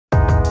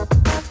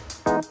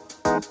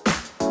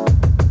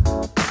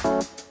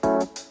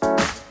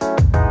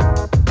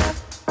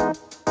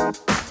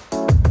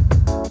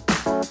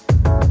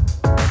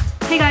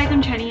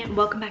and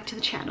welcome back to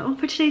the channel.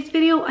 For today's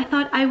video, I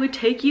thought I would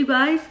take you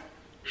guys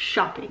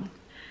shopping.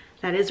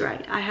 That is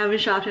right, I haven't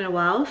shopped in a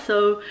while,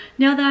 so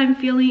now that I'm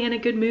feeling in a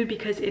good mood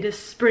because it is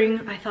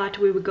spring, I thought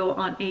we would go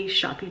on a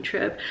shopping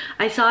trip.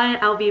 I saw an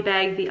LV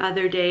bag the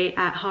other day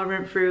at Holt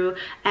Renfrew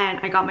and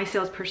I got my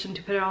salesperson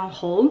to put it on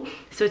hold.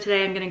 So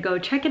today I'm gonna go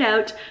check it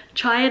out,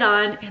 try it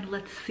on, and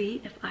let's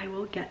see if I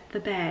will get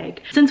the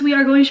bag. Since we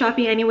are going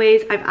shopping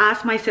anyways, I've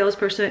asked my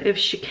salesperson if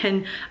she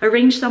can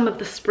arrange some of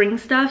the spring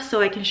stuff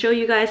so I can show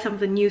you guys some of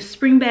the new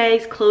spring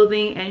bags,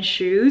 clothing, and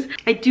shoes.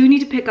 I do need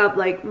to pick up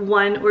like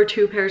 1 or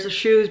 2 pairs of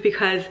shoes because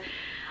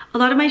a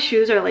lot of my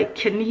shoes are like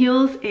kitten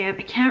heels and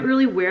I can't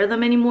really wear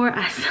them anymore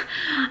as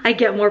I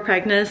get more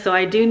pregnant, so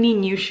I do need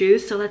new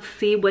shoes. So let's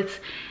see what's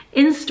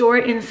in store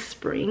in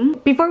spring.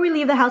 Before we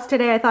leave the house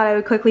today, I thought I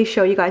would quickly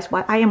show you guys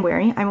what I am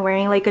wearing. I'm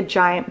wearing like a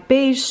giant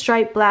beige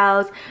striped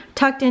blouse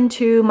tucked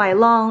into my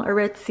long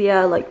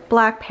Aritzia like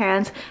black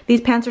pants.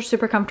 These pants are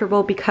super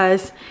comfortable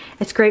because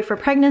it's great for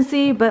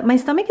pregnancy, but my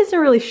stomach isn't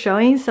really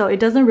showing, so it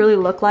doesn't really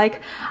look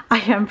like I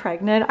am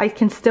pregnant. I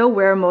can still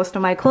wear most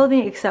of my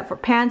clothing except for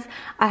pants.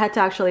 I had to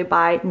actually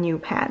buy new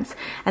pants.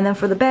 And then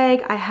for the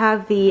bag, I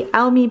have the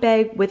Almi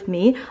bag with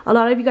me. A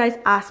lot of you guys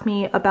asked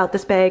me about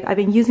this bag. I've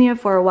been using it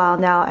for a while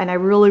now and I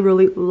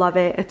really love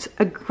it. It's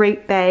a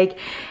great bag,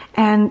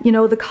 and you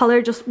know, the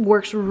color just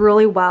works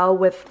really well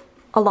with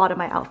a lot of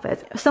my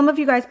outfits. Some of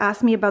you guys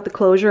asked me about the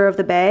closure of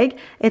the bag.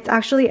 It's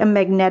actually a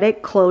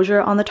magnetic closure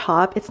on the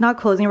top. It's not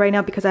closing right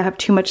now because I have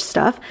too much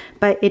stuff,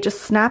 but it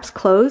just snaps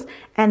closed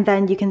and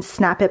then you can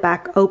snap it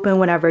back open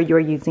whenever you're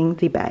using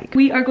the bag.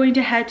 We are going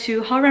to head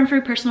to Holt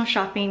Renfrew Personal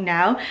Shopping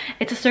now.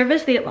 It's a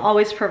service they've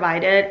always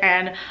provided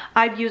and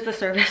I've used the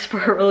service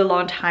for a really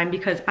long time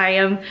because I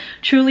am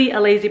truly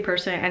a lazy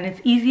person and it's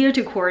easier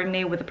to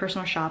coordinate with a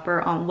personal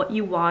shopper on what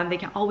you want. They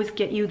can always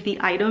get you the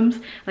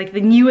items, like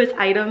the newest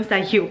items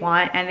that you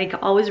want, and they can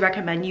always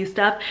recommend you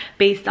stuff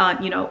based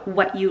on, you know,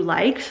 what you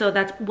like. So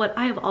that's what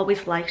I have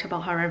always liked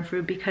about Holt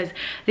Renfrew because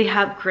they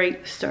have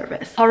great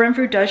service. Holt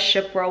Renfrew does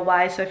ship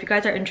worldwide, so if you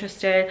guys are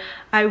interested,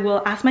 I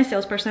will ask my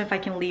salesperson if I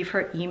can leave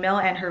her email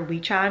and her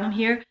WeChat on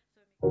here.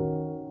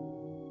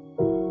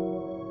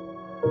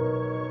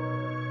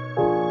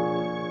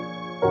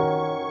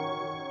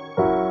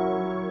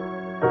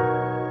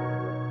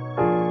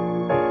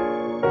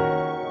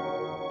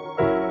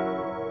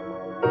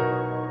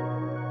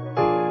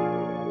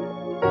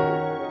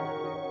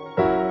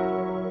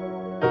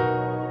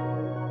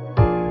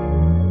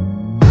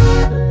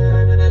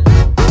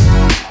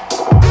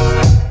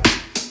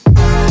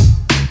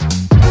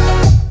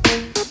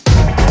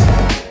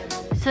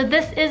 So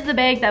this is the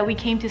bag that we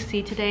came to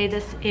see today.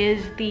 This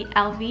is the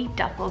LV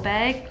duffel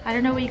bag. I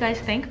don't know what you guys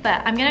think,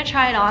 but I'm gonna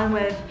try it on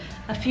with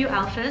a few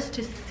outfits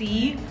to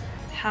see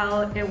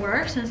how it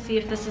works and see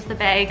if this is the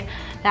bag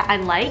that I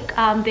like.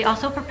 They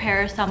also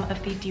prepare some of the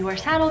Dior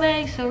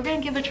saddlebags, so we're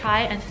gonna give it a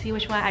try and see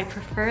which one I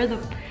prefer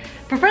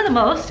the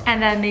most,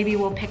 and then maybe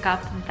we'll pick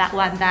up that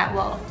one that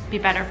will be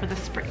better for the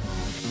spring.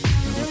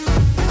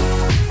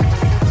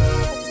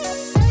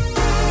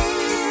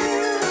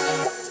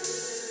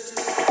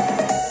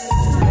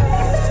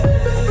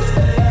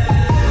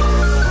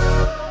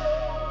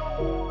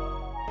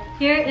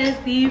 Here is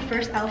the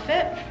first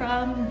outfit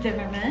from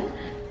Zimmerman,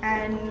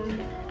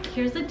 and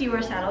here's the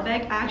Dior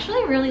saddlebag. I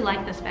actually really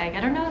like this bag.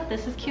 I don't know if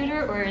this is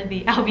cuter or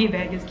the LV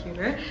bag is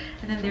cuter.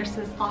 And then there's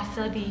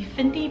also the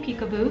Fendi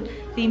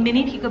peekaboo, the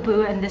mini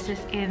peekaboo, and this is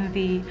in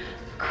the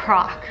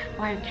croc.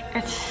 Like,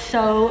 it's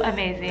so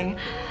amazing.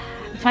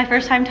 It's my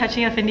first time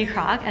touching a Fendi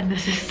croc and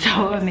this is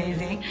so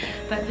amazing.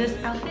 But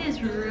this outfit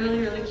is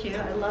really cute.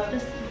 I love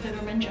this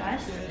Zimmerman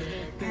dress.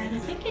 And I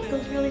think it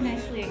goes really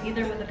nicely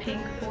either with the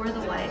pink or the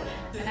white.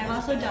 And I've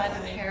also done a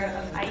pair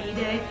of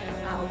Aide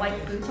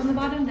white boots on the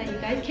bottom that you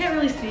guys can't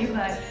really see,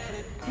 but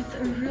it's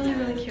a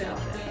really cute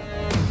outfit.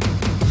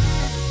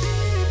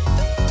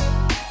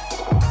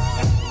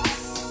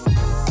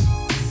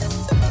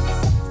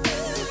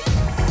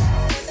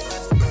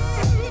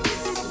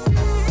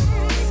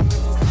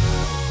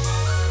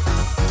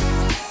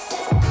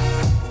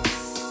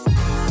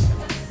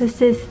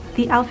 This is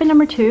the outfit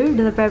number 2,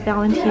 the Red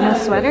Valentino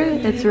sweater.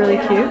 It's really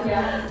cute.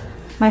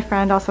 My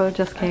friend also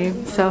just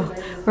came, so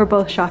we're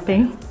both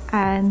shopping.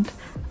 And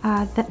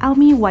the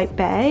Almi white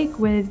bag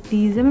with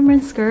the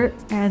Zimmerman skirt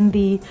and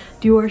the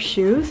Dior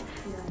shoes.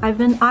 I've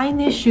been eyeing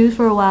these shoes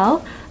for a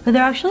while, but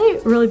they're actually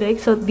really big.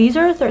 So these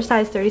are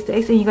size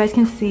 36, and you guys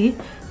can see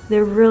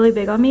they're really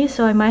big on me,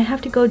 so I might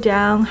have to go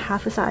down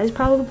half a size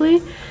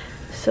probably.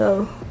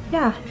 So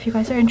yeah, if you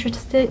guys are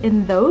interested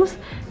in those,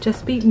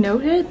 just be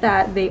noted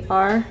that they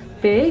are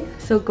big,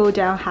 so go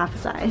down half a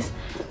size.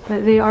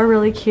 But they are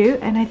really cute,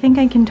 and I think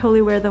I can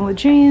totally wear them with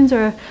jeans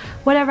or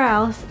whatever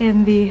else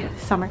in the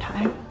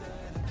summertime.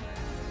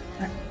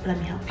 Let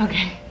me help you.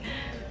 Okay.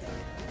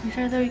 These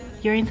are the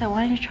earrings I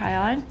wanted to try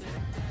on.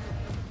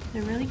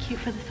 They're really cute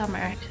for the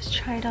summer. Just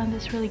tried on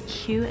this really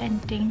cute and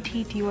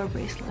dainty Dior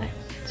bracelet.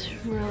 It's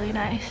really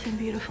nice and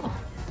beautiful.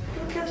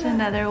 There's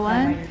another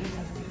one.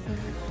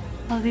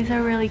 Oh, these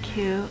are really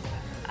cute.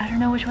 I don't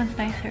know which one's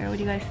nicer. What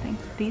do you guys think?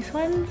 These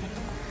ones?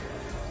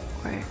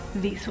 or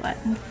these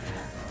ones.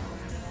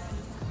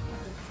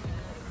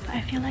 But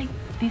I feel like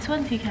these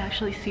ones you can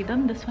actually see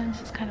them. This one's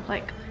just kind of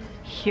like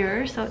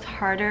here, so it's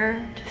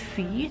harder to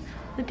see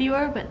the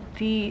Dior, but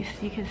these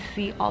you can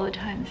see all the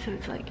time, so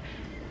it's like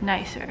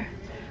nicer.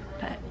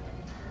 But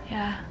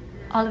yeah,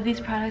 all of these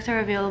products are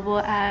available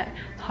at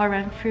Holt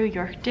Renfrew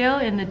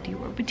Yorkdale in the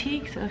Dior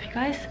boutique, so if you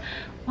guys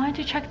wanted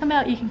to check them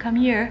out, you can come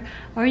here,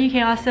 or you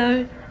can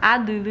also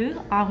add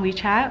Lulu on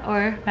WeChat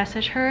or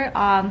message her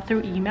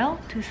through email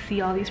to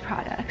see all these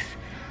products.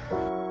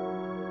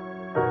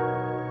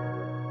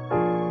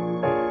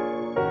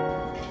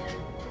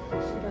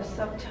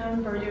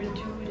 September, your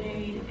due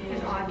date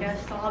is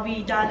August, so I'll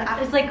be done.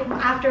 It's like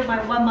after my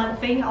 1 month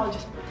thing, I'll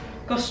just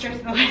go straight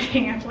to the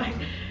wedding. I'm like,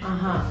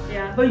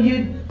 yeah. But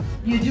you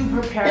do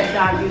prepare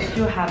that you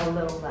still have a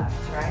little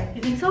left, right?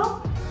 You think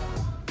so?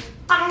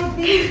 I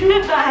think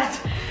that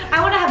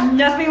I want to have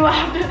nothing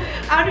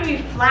left. I want to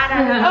be flat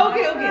out.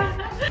 Okay.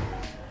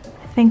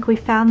 I think we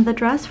found the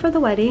dress for the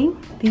wedding.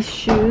 These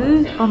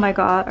shoes, oh my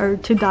god, are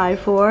to die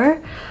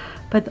for.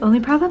 But the only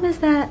problem is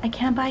that I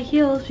can't buy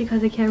heels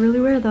because I can't really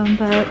wear them,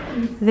 but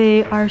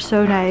they are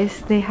so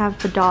nice. They have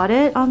the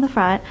dotted on the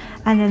front,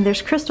 and then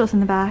there's crystals in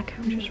the back,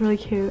 which is really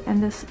cute.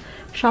 And this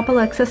Shop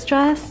Alexis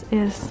dress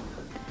is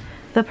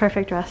the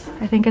perfect dress.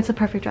 I think it's a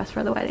perfect dress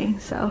for the wedding.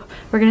 So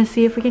we're gonna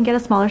see if we can get a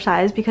smaller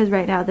size, because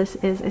right now this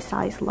is a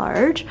size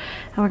large.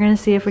 And we're gonna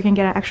see if we can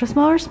get an extra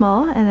small or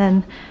small, and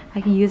then I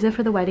can use it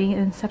for the wedding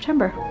in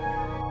September.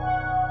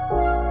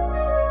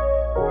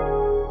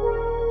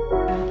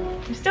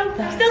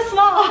 I'm still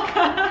small.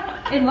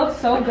 It looks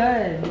so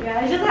good.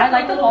 Yeah, just I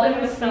like the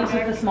Hollywood sleeves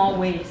with the small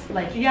waist.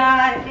 Like,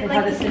 yeah, it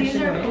like has the a sleeves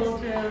cinch are in the cool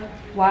waist. too.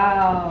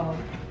 Wow.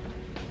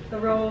 The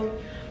roll.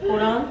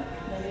 Hold on.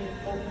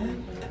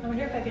 I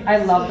wonder if I can. I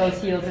love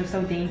those heels. They're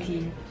so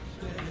dainty.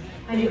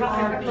 You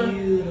are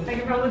beautiful. I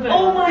can probably put it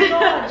Oh on. my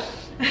gosh.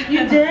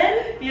 You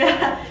did?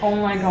 Yeah. Oh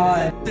my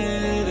god.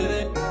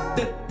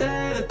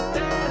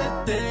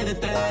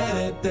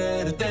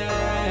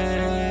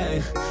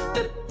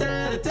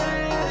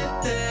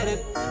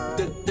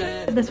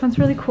 This one's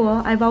really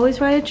cool. I've always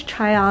wanted to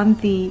try on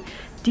the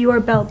Dior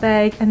belt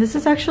bag, and this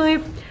is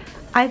actually,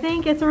 I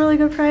think it's a really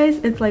good price.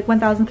 It's like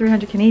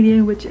 1,300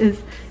 Canadian, which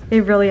is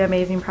a really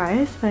amazing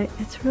price, but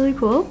it's really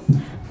cool.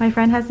 My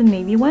friend has a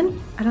navy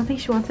one. I don't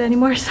think she wants it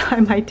anymore, so I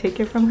might take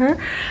it from her.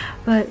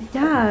 But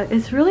yeah,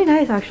 it's really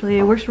nice actually.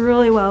 It works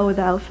really well with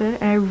the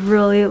outfit, and I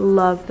really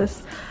love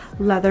this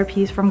leather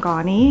piece from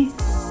Gani.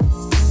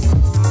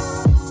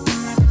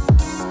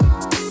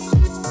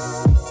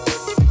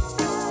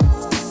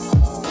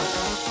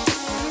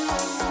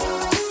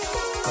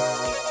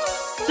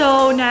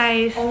 So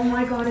nice. Oh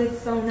my god,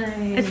 it's so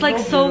nice. It's like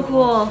so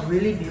cool. It's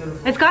really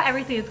beautiful. It's got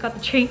everything. It's got the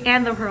chain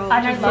and the pearl.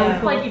 And I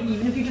love cool. like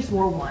even if you just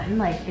wore one,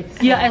 like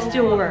it's yeah, it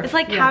still works. It's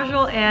like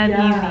casual and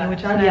evening, which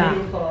is that's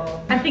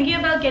beautiful. I'm thinking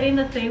about getting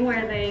the thing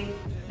where they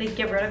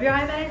get rid of your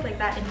eye bags, like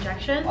that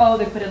injection. Oh,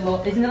 they put it a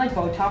little. Isn't it like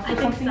Botox or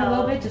something so. a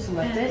little bit just to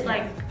lift And it? it's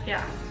like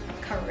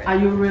cover it. Are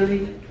you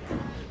really?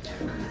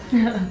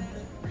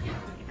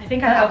 I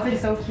think That I have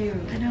outfit's so cute.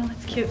 I know,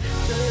 it's cute.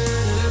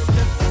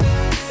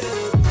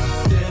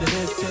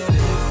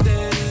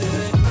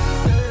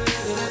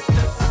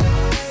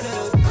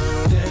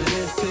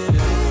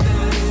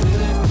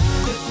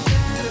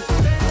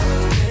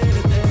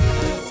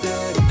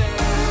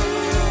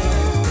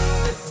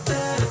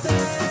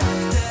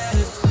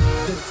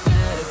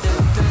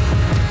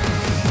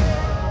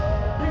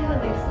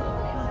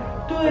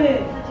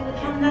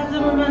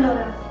 Zimmerman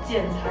的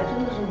剪裁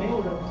真的是没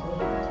有任何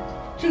的。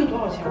这个多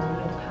少钱？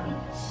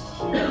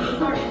我没有看。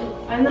20。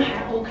哎，那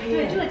还 OK。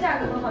对，这个价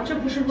格很好，这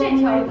不是这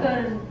条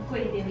更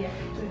贵一点点。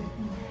对，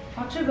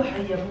啊，这个还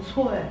也不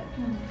错哎。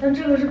但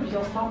这个是比较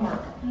summer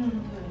的。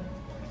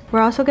对。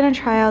We're also gonna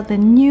try out the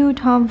new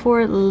Tom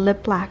Ford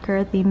lip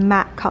lacquer, the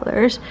matte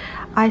colors.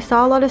 I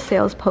saw a lot of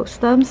sales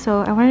post them,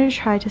 so I wanted to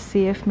try to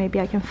see if maybe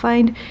I can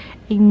find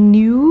a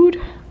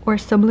nude or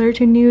similar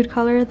to nude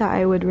color that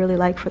I would really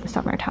like for the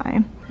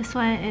summertime. This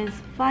one is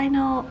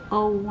Vinyl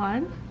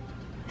 01.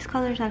 This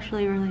color is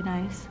actually really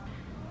nice.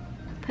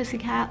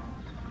 Pussycat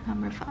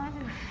number 5.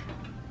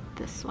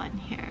 This one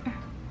here.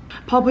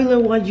 Popular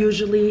one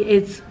usually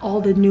it's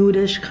all the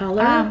nudish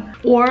color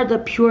or the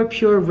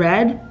pure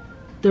red.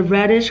 The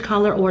reddish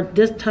color or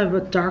this type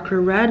of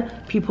darker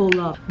red, people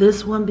love.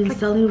 This one been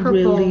selling purple.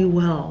 really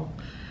well.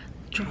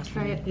 Trust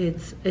me, right.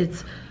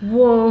 it's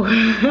whoa.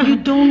 You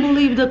don't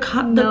believe the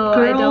No,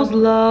 girls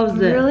loves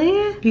it.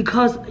 Really?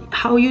 Because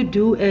how you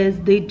do is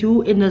they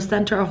do in the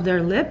center of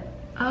their lip.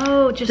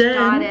 Oh, just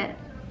got it.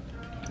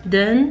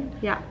 Then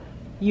Yeah.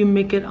 you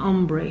make it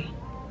ombre.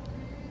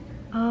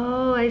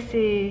 Oh, I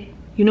see.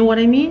 You know what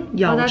I mean?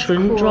 Oh, that's cool.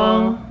 咬唇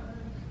妆.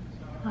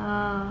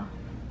 Oh.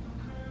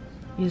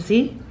 You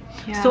see?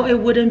 Yeah. So it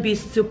wouldn't be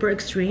super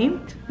extreme.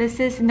 This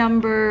is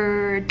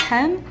number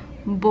 10,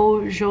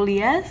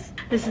 Beaujolais.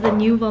 This is the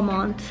new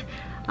Vermont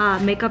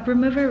makeup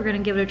remover. We're gonna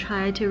give it a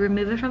try to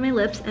remove it from my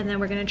lips, and then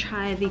we're gonna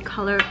try the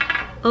color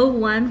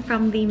 01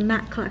 from the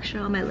matte collection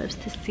on my lips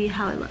to see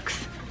how it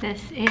looks.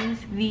 This is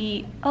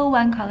the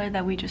 01 color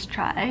that we just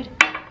tried.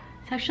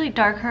 It's actually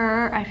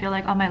darker, I feel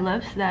like, on my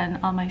lips than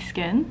on my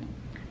skin.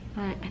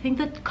 But I think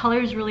the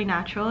color is really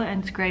natural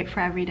and it's great for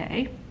every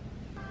day.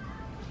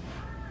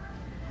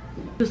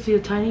 You see a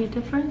tiny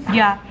difference?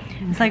 Yeah,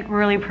 it's like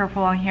really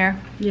purple on here.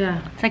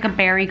 Yeah. It's like a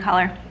berry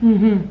color.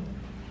 Mm-hmm.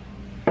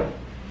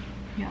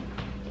 Yeah.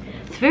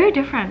 It's very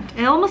different.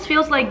 It almost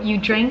feels like you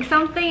drink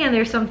something and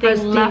there's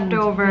something left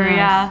over. Yes,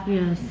 yeah.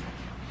 Yes.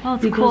 Oh,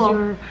 it's because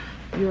cool.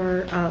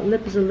 Your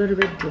lip is a little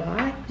bit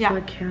dry. Yeah. So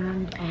I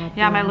can't.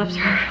 Yeah, my lips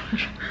are.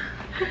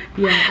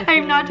 Yeah.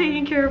 I'm not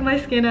taking care of my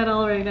skin at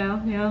all right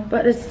now. Yeah.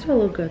 But it still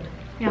look good.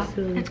 Yeah,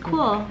 it's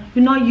cool.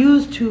 You're not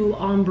used to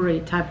ombre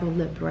type of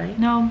lip, right?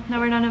 No,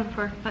 never done it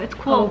before, but it's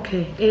cool.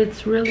 Okay,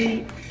 it's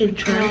really in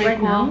trend really right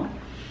cool. now.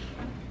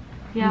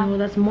 Yeah. No,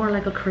 that's more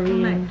like a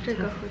Korean.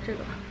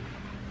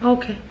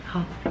 Okay.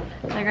 Oh.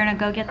 They're gonna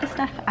go get the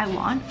stuff I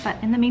want, but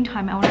in the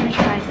meantime, I wanted to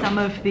try some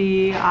of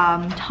the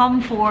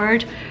Tom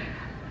Ford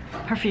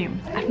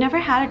perfumes. I've never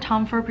had a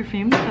Tom Ford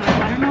perfume, so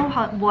I don't know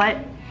what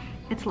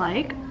it's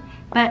like.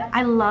 But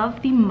I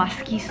love the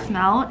musky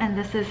smell, and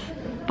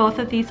both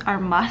of these are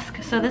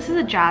musk. So this is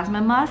a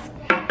jasmine musk.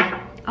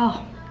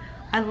 Oh,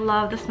 I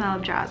love the smell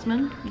of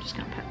jasmine. I'm just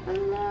gonna put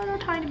a little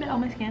tiny bit on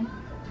my skin.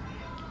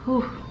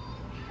 Ooh.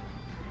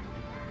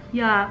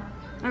 Yeah,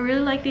 I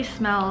really like the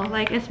smell.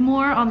 Like, it's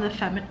more on the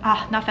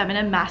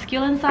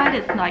masculine side.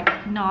 It's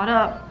like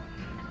not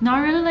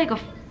really like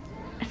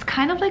it's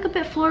kind of like a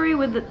bit floral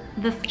with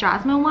this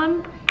jasmine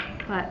one,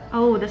 but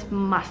oh, this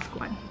musk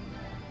one.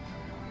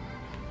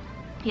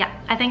 Yeah,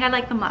 I think I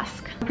like the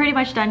musk. I'm pretty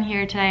much done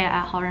here today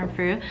at Holt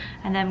Renfrew,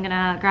 and then I'm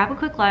gonna grab a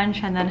quick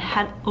lunch and then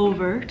head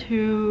over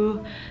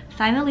to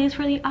sign the lease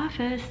for the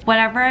office.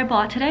 Whatever I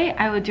bought today,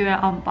 I would do an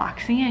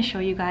unboxing and show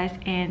you guys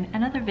in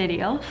another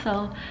video.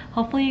 So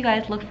hopefully you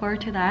guys look forward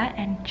to that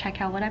and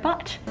check out what I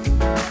bought.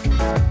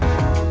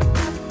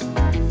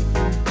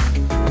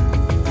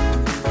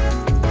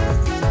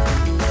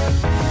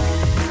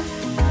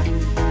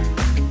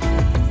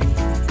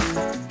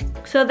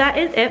 So that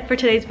is it for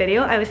today's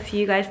video. I will see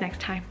you guys next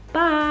time.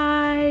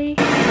 Bye!